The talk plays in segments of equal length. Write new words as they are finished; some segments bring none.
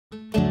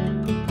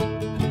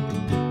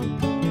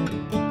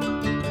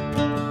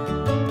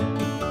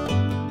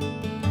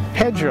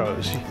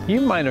Hedgerows. You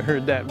might have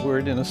heard that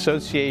word in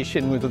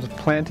association with the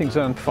plantings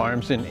on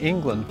farms in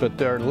England, but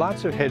there are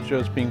lots of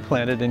hedgerows being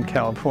planted in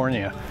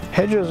California.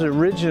 Hedgerows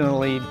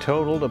originally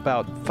totaled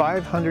about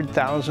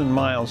 500,000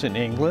 miles in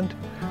England,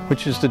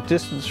 which is the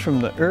distance from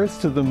the Earth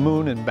to the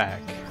Moon and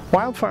back.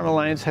 Wild Farm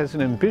Alliance has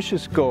an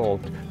ambitious goal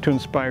to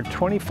inspire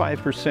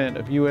 25%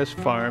 of U.S.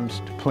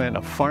 farms to plant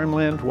a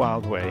Farmland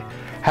Wildway,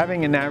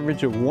 having an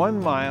average of 1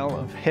 mile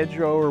of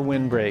hedgerow or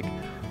windbreak,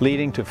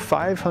 leading to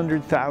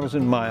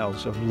 500,000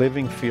 miles of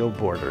living field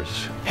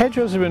borders.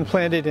 Hedgerows have been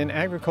planted in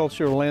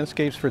agricultural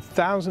landscapes for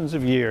thousands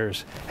of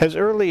years. As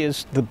early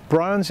as the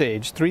Bronze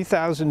Age,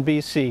 3000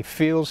 BC,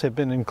 fields have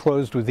been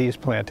enclosed with these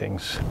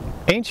plantings.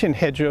 Ancient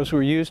hedgerows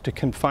were used to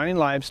confine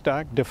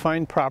livestock,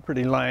 define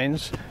property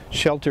lines,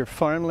 shelter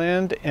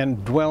farmland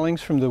and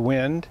dwellings from the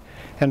wind,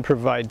 and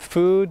provide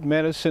food,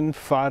 medicine,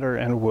 fodder,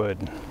 and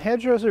wood.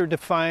 Hedgerows are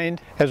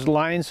defined as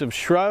lines of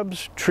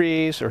shrubs,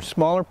 trees, or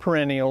smaller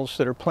perennials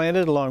that are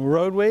planted along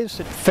roadways,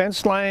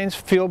 fence lines,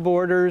 field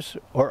borders,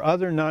 or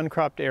other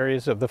non-cropped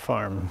areas of the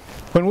farm.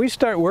 When we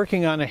start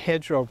working on a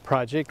hedgerow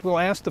project, we'll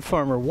ask the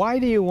farmer, why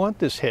do you want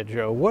this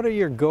hedgerow? What are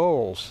your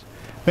goals?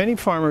 Many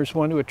farmers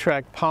want to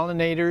attract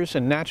pollinators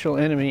and natural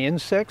enemy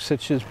insects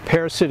such as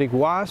parasitic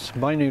wasps,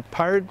 minute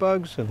pirate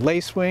bugs, and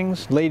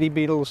lacewings, lady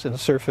beetles, and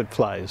syrphid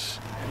flies.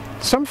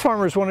 Some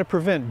farmers want to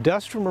prevent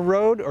dust from a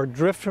road or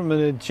drift from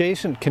an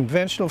adjacent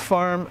conventional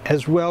farm,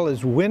 as well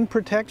as wind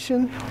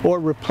protection or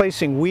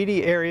replacing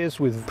weedy areas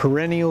with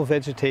perennial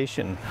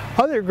vegetation.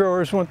 Other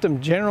growers want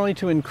them generally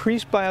to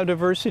increase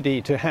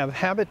biodiversity, to have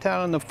habitat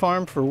on the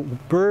farm for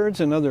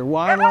birds and other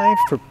wildlife,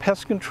 for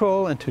pest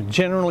control, and to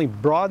generally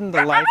broaden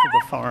the life of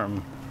the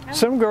farm.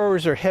 Some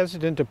growers are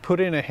hesitant to put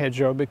in a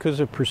hedgerow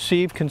because of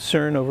perceived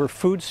concern over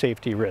food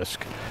safety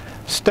risk.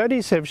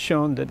 Studies have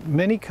shown that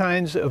many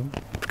kinds of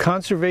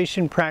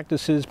conservation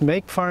practices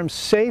make farms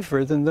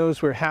safer than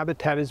those where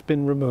habitat has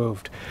been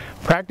removed.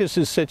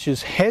 Practices such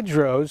as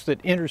hedgerows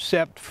that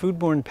intercept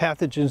foodborne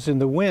pathogens in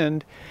the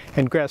wind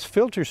and grass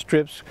filter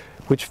strips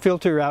which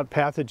filter out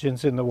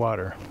pathogens in the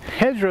water.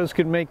 Hedgerows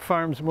can make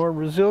farms more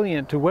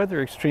resilient to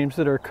weather extremes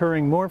that are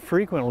occurring more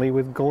frequently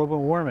with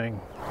global warming.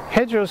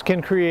 Hedgerows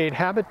can create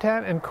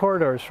habitat and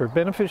corridors for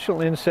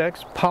beneficial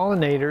insects,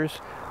 pollinators,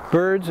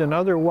 birds, and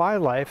other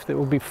wildlife that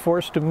will be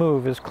forced to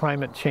move as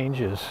climate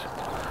changes.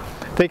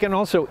 They can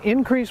also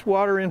increase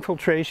water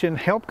infiltration,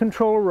 help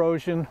control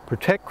erosion,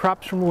 protect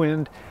crops from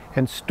wind,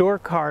 and store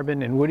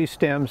carbon in woody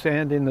stems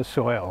and in the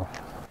soil.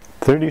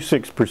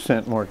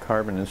 36% more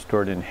carbon is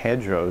stored in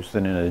hedgerows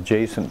than in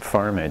adjacent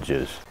farm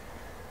edges.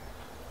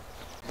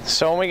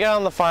 So when we get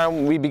on the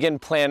farm, we begin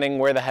planning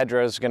where the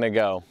hedgerow is going to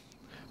go.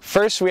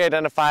 First, we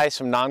identify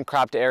some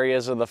non-cropped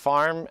areas of the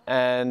farm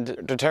and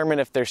determine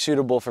if they're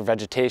suitable for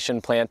vegetation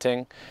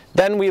planting.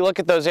 Then we look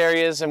at those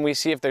areas and we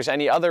see if there's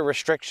any other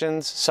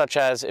restrictions, such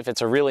as if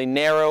it's a really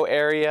narrow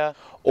area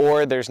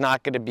or there's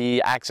not going to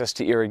be access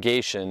to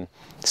irrigation.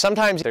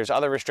 Sometimes there's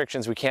other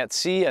restrictions we can't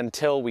see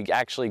until we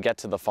actually get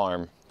to the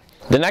farm.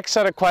 The next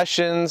set of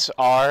questions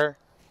are,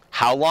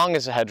 how long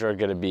is the hedgerow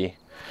going to be?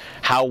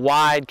 How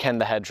wide can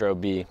the hedgerow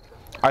be?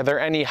 Are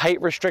there any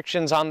height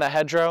restrictions on the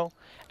hedgerow?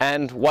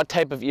 And what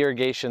type of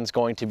irrigation is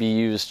going to be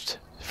used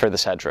for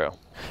this hedgerow?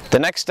 The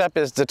next step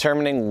is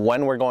determining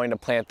when we're going to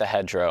plant the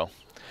hedgerow.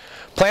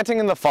 Planting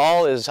in the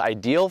fall is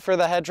ideal for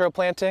the hedgerow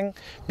planting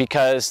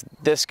because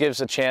this gives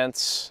a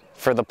chance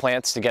for the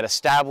plants to get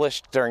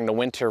established during the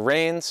winter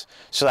rains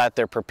so that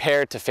they're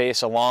prepared to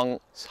face a long,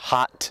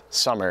 hot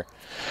summer.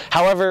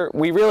 However,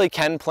 we really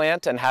can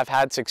plant and have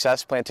had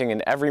success planting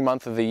in every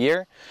month of the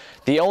year.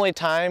 The only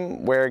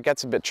time where it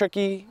gets a bit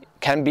tricky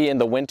can be in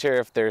the winter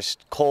if there's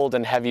cold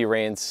and heavy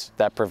rains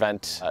that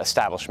prevent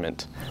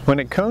establishment. When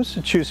it comes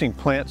to choosing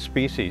plant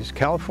species,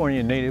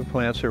 California native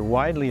plants are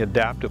widely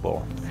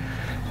adaptable.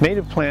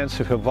 Native plants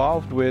have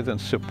evolved with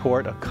and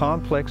support a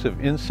complex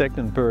of insect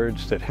and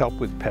birds that help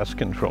with pest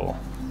control.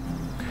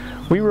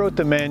 We wrote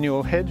the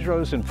manual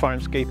Hedgerows and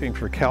Farmscaping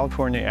for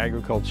California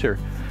Agriculture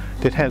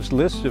that has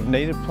lists of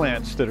native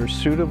plants that are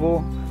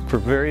suitable for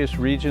various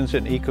regions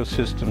and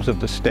ecosystems of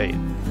the state.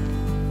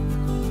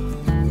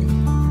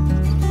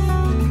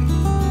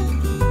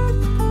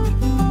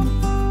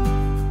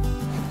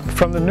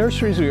 From the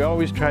nurseries, we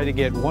always try to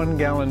get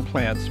 1-gallon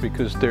plants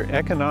because they're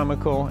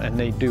economical and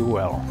they do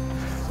well.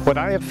 What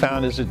I have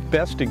found is it's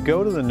best to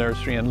go to the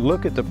nursery and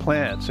look at the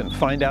plants and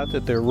find out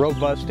that they're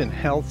robust and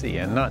healthy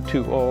and not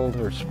too old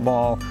or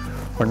small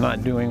or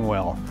not doing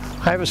well.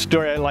 I have a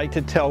story I like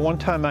to tell. One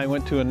time I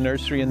went to a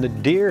nursery and the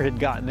deer had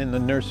gotten in the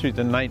nursery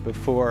the night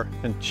before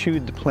and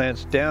chewed the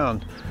plants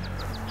down.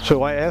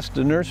 So I asked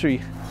the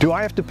nursery, do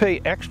I have to pay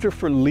extra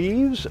for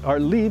leaves? Are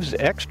leaves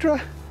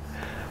extra?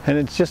 And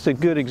it's just a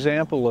good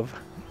example of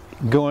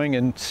going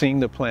and seeing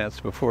the plants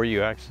before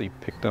you actually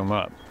pick them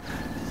up.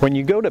 When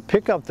you go to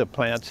pick up the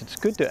plants, it's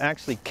good to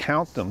actually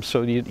count them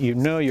so you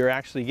know you're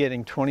actually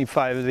getting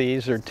 25 of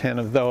these or 10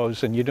 of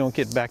those, and you don't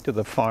get back to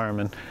the farm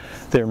and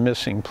they're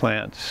missing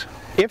plants.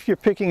 If you're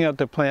picking up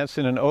the plants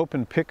in an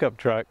open pickup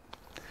truck,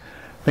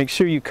 Make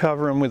sure you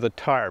cover them with a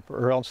tarp,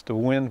 or else the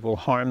wind will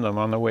harm them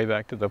on the way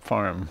back to the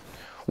farm.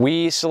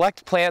 We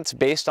select plants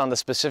based on the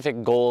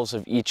specific goals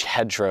of each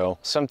hedgerow.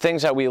 Some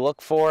things that we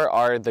look for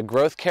are the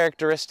growth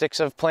characteristics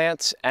of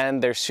plants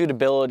and their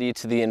suitability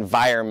to the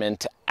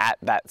environment at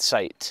that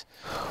site.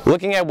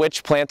 Looking at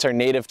which plants are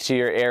native to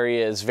your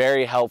area is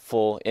very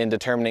helpful in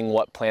determining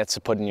what plants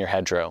to put in your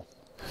hedgerow.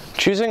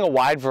 Choosing a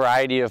wide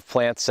variety of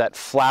plants that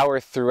flower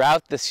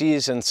throughout the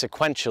season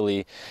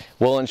sequentially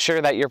will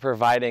ensure that you're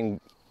providing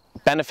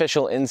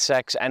beneficial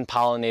insects and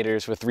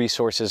pollinators with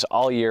resources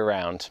all year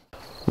round.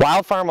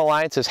 Wild Farm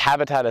Alliance's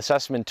habitat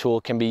assessment tool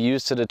can be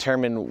used to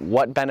determine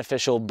what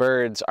beneficial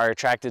birds are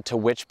attracted to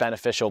which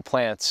beneficial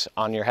plants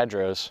on your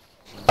hedgerows.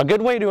 A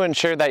good way to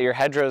ensure that your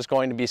hedgerow is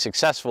going to be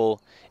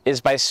successful is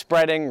by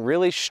spreading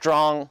really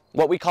strong,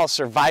 what we call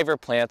survivor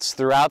plants,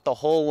 throughout the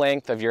whole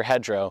length of your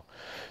hedgerow.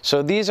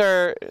 So these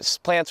are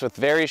plants with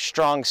very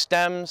strong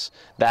stems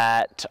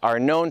that are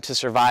known to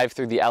survive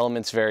through the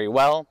elements very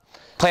well.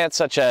 Plants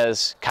such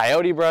as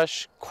coyote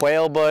bush,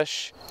 quail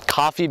bush,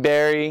 coffee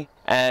berry,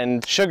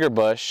 and sugar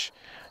bush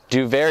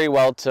do very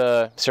well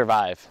to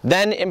survive.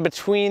 Then in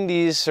between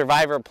these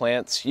survivor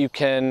plants, you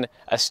can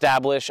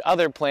establish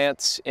other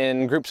plants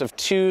in groups of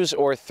 2s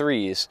or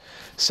 3s.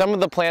 Some of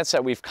the plants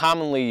that we've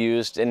commonly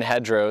used in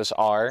hedgerows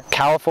are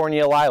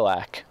California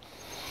lilac,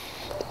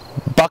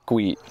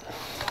 buckwheat,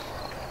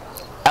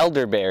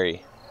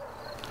 elderberry,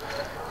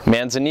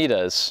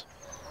 manzanitas,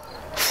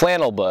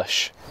 flannel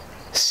bush,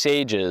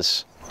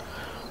 sages,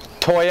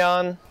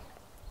 toyon,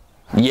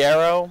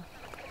 yarrow,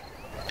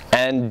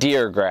 and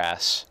deer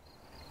grass.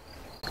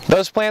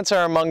 Those plants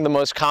are among the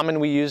most common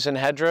we use in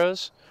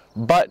hedgerows,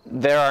 but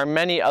there are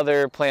many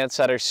other plants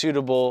that are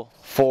suitable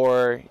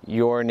for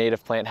your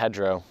native plant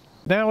hedgerow.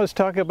 Now let's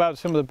talk about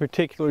some of the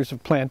particulars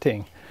of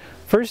planting.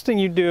 First thing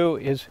you do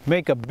is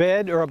make a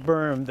bed or a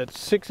berm that's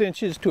 6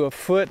 inches to a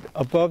foot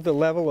above the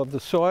level of the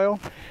soil.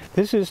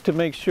 This is to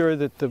make sure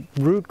that the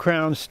root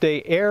crowns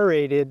stay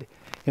aerated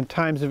in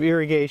times of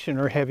irrigation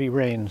or heavy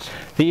rains.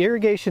 The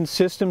irrigation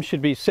system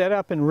should be set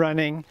up and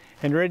running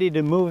and ready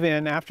to move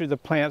in after the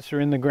plants are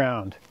in the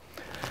ground.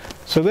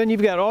 So then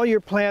you've got all your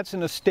plants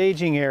in a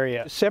staging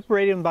area.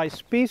 Separate them by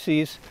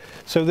species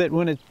so that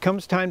when it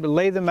comes time to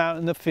lay them out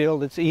in the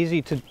field, it's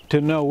easy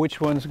to know which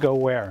ones go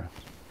where.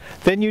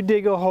 Then you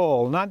dig a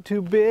hole, not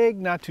too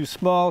big, not too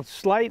small,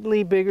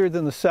 slightly bigger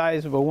than the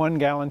size of a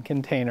 1-gallon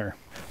container.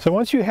 So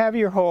once you have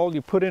your hole,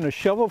 you put in a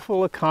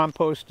shovelful of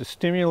compost to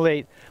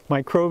stimulate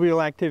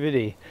microbial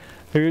activity.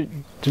 There's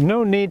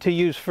no need to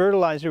use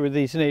fertilizer with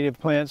these native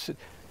plants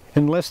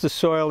unless the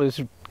soil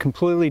is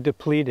completely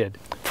depleted.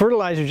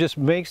 Fertilizer just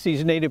makes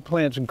these native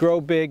plants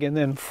grow big and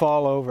then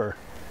fall over.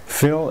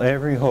 Fill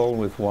every hole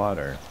with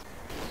water.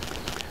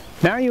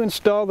 Now you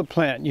install the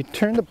plant. You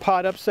turn the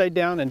pot upside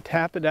down and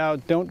tap it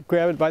out. Don't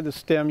grab it by the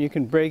stem. You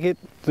can break it,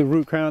 the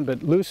root crown,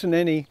 but loosen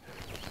any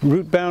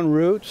root-bound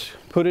roots.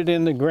 Put it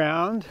in the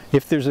ground.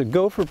 If there's a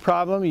gopher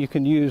problem, you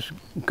can use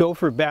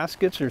gopher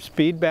baskets or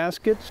speed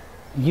baskets.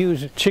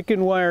 Use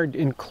chicken wire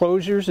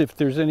enclosures if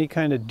there's any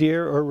kind of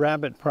deer or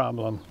rabbit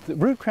problem. The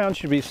root crown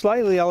should be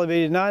slightly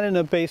elevated, not in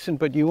a basin,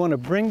 but you want to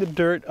bring the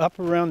dirt up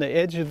around the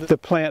edge of the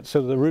plant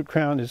so the root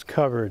crown is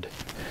covered.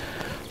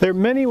 There are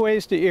many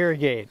ways to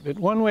irrigate, but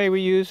one way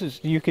we use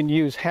is you can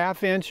use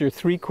 1/2 inch or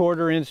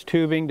 3/4 inch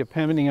tubing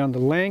depending on the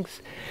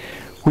length.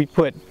 We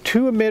put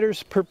 2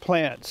 emitters per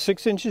plant,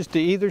 6 inches to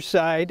either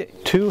side,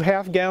 2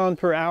 half-gallon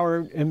per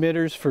hour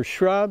emitters for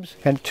shrubs,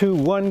 and 2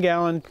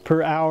 1-gallon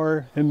per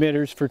hour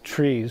emitters for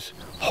trees.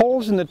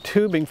 Holes in the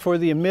tubing for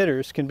the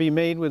emitters can be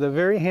made with a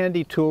very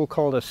handy tool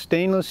called a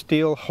stainless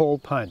steel hole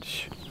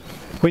punch.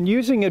 When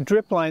using a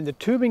drip line, the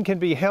tubing can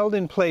be held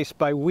in place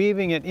by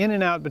weaving it in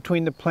and out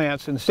between the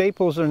plants, and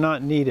staples are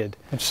not needed.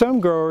 And some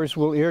growers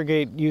will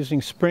irrigate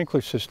using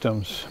sprinkler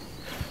systems.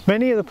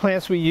 Many of the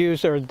plants we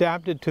use are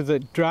adapted to the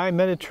dry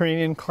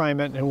Mediterranean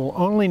climate and will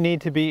only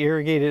need to be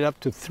irrigated up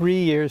to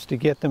 3 years to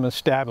get them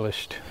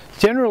established.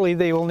 Generally,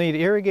 they will need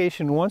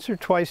irrigation once or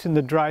twice in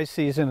the dry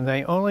season, and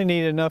they only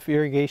need enough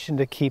irrigation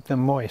to keep them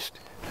moist.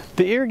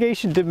 The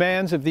irrigation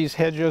demands of these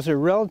hedgerows are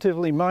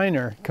relatively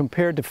minor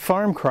compared to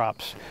farm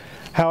crops.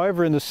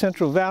 However, in the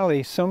Central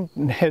Valley, some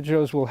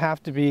hedgerows will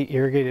have to be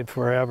irrigated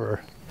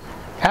forever.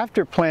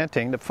 After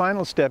planting, the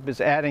final step is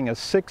adding a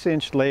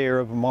 6-inch layer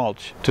of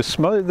mulch to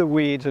smother the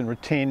weeds and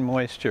retain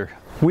moisture.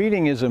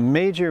 Weeding is a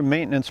major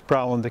maintenance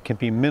problem that can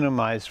be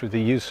minimized with the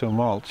use of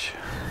mulch.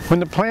 When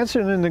the plants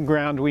are in the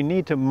ground, we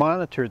need to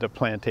monitor the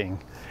planting.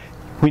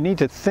 We need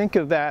to think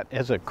of that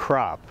as a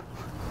crop.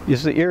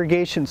 Is the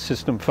irrigation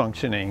system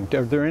functioning?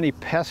 Are there any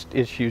pest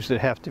issues that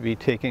have to be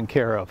taken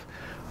care of?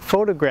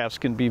 Photographs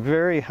can be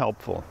very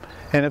helpful.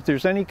 And if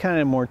there's any kind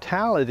of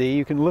mortality,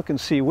 you can look and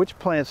see which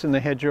plants in the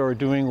hedgerow are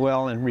doing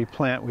well and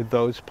replant with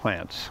those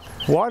plants.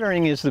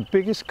 Watering is the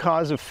biggest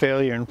cause of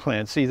failure in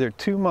plants, either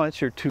too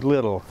much or too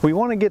little. We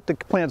want to get the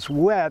plants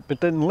wet, but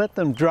then let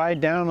them dry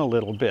down a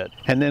little bit,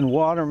 and then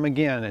water them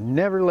again, and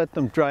never let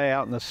them dry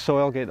out and the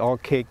soil get all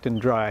caked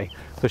and dry.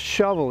 The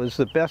shovel is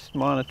the best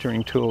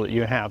monitoring tool that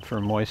you have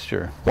for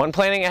moisture. When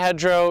planting a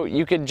hedgerow,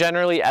 you could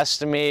generally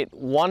estimate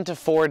 $1 to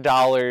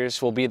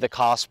 $4 will be the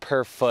cost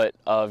per foot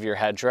of your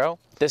hedgerow.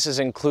 This is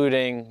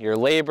including your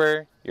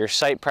labor, your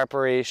site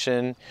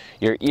preparation,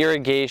 your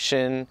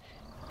irrigation,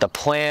 the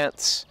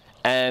plants,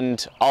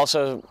 and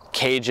also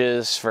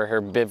cages for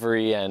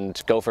herbivory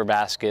and gopher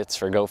baskets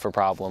for gopher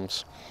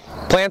problems.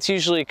 Plants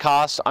usually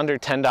cost under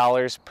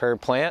 $10 per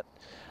plant.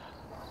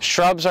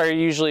 Shrubs are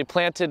usually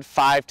planted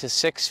 5 to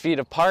 6 feet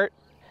apart,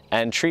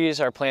 and trees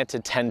are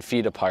planted 10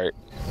 feet apart.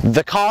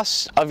 The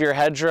cost of your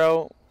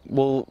hedgerow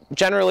will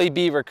generally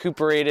be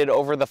recuperated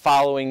over the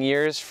following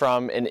years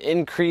from an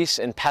increase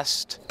in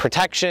pest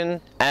protection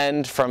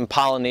and from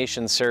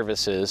pollination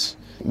services.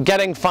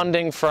 Getting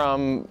funding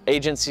from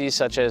agencies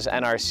such as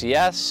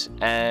NRCS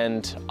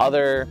and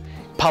other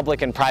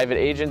public and private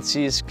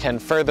agencies can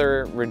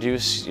further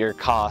reduce your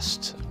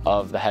cost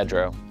of the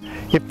hedgerow.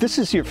 If this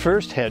is your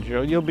first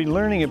hedgerow, you'll be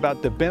learning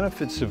about the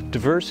benefits of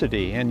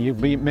diversity, and you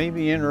may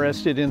be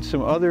interested in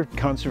some other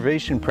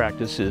conservation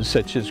practices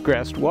such as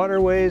grassed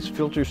waterways,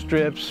 filter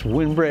strips,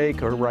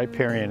 windbreak, or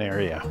riparian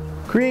area.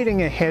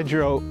 Creating a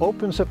hedgerow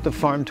opens up the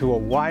farm to a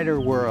wider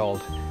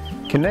world,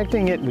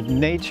 connecting it with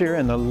nature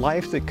and the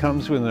life that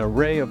comes with an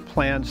array of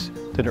plants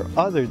that are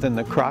other than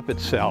the crop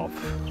itself.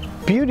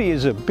 Beauty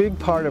is a big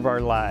part of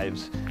our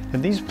lives.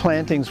 And these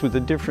plantings with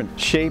the different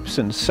shapes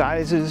and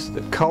sizes,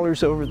 the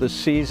colors over the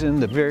season,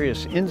 the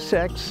various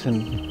insects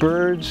and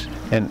birds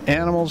and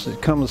animals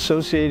that come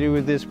associated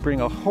with this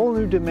bring a whole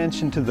new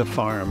dimension to the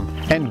farm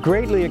and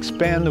greatly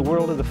expand the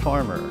world of the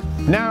farmer.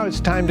 Now it's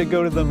time to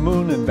go to the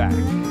moon and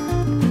back.